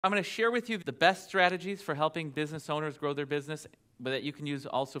I'm going to share with you the best strategies for helping business owners grow their business, but that you can use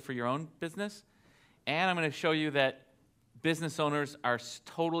also for your own business. And I'm going to show you that business owners are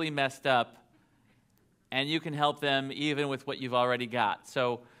totally messed up, and you can help them even with what you've already got.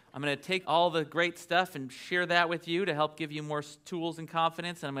 So I'm going to take all the great stuff and share that with you to help give you more tools and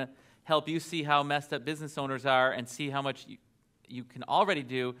confidence. And I'm going to help you see how messed up business owners are and see how much you can already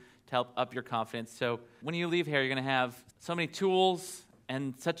do to help up your confidence. So when you leave here, you're going to have so many tools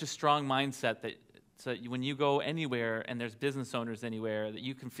and such a strong mindset that when you go anywhere and there's business owners anywhere, that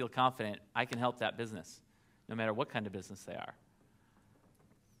you can feel confident, I can help that business, no matter what kind of business they are.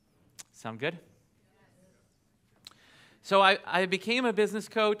 Sound good? So I became a business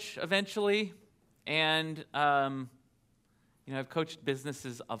coach eventually, and I've coached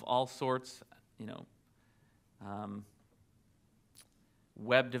businesses of all sorts,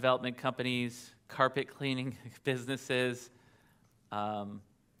 web development companies, carpet cleaning businesses,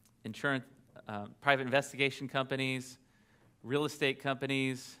 insurance, private investigation companies, real estate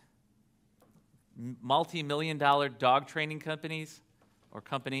companies, multi-million-dollar dog training companies, or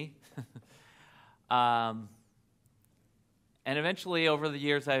company. And eventually, over the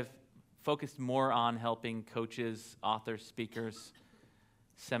years, I've focused more on helping coaches, authors, speakers,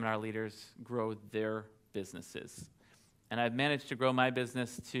 seminar leaders grow their businesses. And I've managed to grow my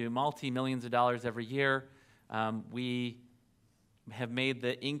business to multi-millions of dollars every year. We have made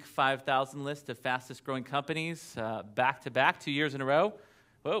the Inc. 5,000 list of fastest growing companies back-to-back 2 years in a row.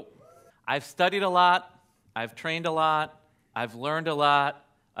 Whoa. I've studied a lot. I've trained a lot. I've learned a lot.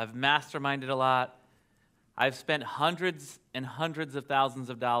 I've masterminded a lot. I've spent hundreds and hundreds of thousands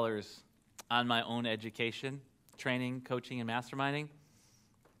of dollars on my own education, training, coaching, and masterminding.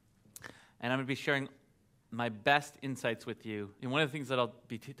 And I'm going to be sharing my best insights with you. And one of the things that I'll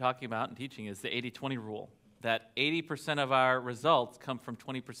be talking about and teaching is the 80-20 rule, that 80% of our results come from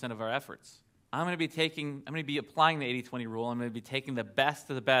 20% of our efforts. I'm going to be applying the 80-20 rule. I'm going to be taking the best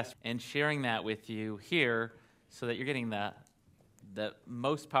of the best and sharing that with you here so that you're getting the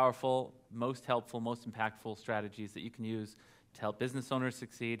most powerful, most helpful, most impactful strategies that you can use to help business owners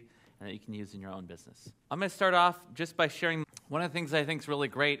succeed and that you can use in your own business. I'm going to start off just by sharing one of the things I think is really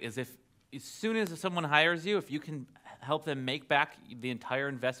great is as soon as someone hires you, if you can help them make back the entire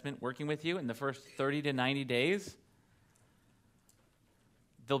investment working with you in the first 30 to 90 days,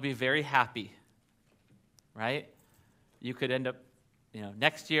 they'll be very happy, right? You could end up,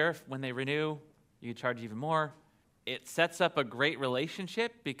 next year when they renew, you could charge even more. It sets up a great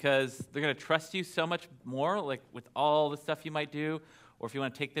relationship because they're going to trust you so much more, like with all the stuff you might do, or if you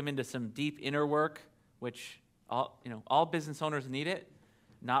want to take them into some deep inner work, which all business owners need it.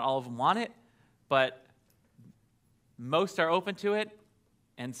 Not all of them want it, but most are open to it,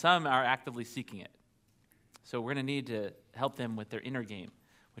 and some are actively seeking it. So we're going to need to help them with their inner game,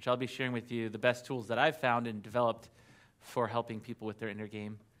 which I'll be sharing with you the best tools that I've found and developed for helping people with their inner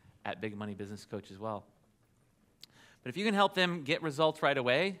game at Big Money Business Coach as well. But if you can help them get results right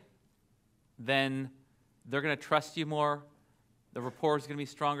away, then they're going to trust you more, the rapport is going to be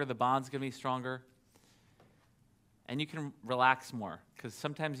stronger, the bond's going to be stronger, and you can relax more, because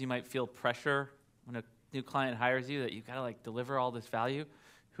sometimes you might feel pressure when a new client hires you that you've got to deliver all this value.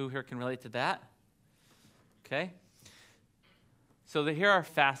 Who here can relate to that? Okay? So here are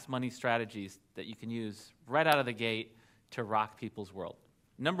fast money strategies that you can use right out of the gate to rock people's world.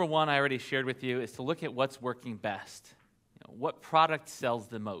 Number one, I already shared with you, is to look at what's working best. What product sells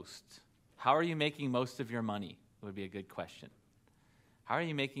the most? How are you making most of your money? Would be a good question. How are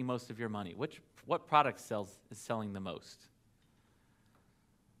you making most of your money? What product is selling the most?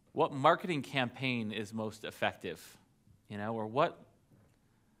 What marketing campaign is most effective? Or what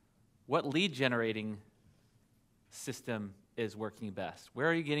lead generating system is working best? Where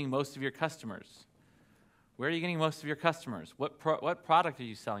are you getting most of your customers? Where are you getting most of your customers? What product are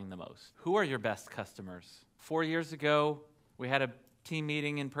you selling the most? Who are your best customers? 4 years ago, we had a team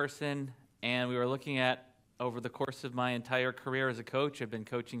meeting in person, and we were looking at, over the course of my entire career as a coach, I've been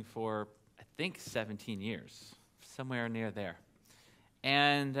coaching for, I think, 17 years, somewhere near there.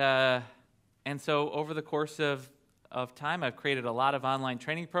 And so over the course of time, I've created a lot of online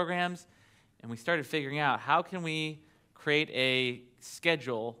training programs, and we started figuring out how can we create a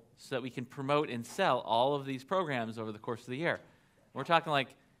schedule so that we can promote and sell all of these programs over the course of the year. We're talking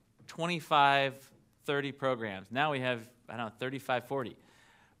 25, 30 programs. Now we have, 35, 40.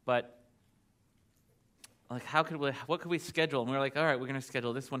 But what could we schedule? And we were all right, we're going to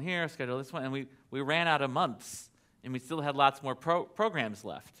schedule this one here, schedule this one. And we ran out of months, and we still had lots more programs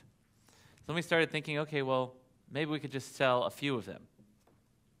left. So then we started thinking, okay, well, maybe we could just sell a few of them.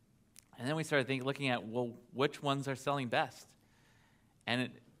 And then we started looking at, which ones are selling best?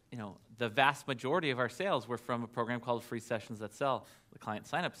 And the vast majority of our sales were from a program called Free Sessions That Sell, the client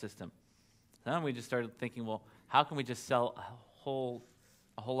sign-up system. Then we just started thinking, well, how can we just sell a whole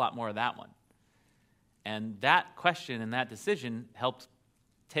lot more of that one? And that question and that decision helped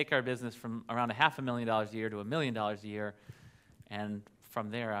take our business from around $500,000 a year to $1 million a year, and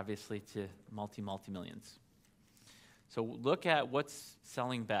from there, obviously, to multi-millions. So look at what's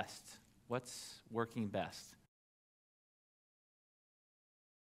selling best, what's working best.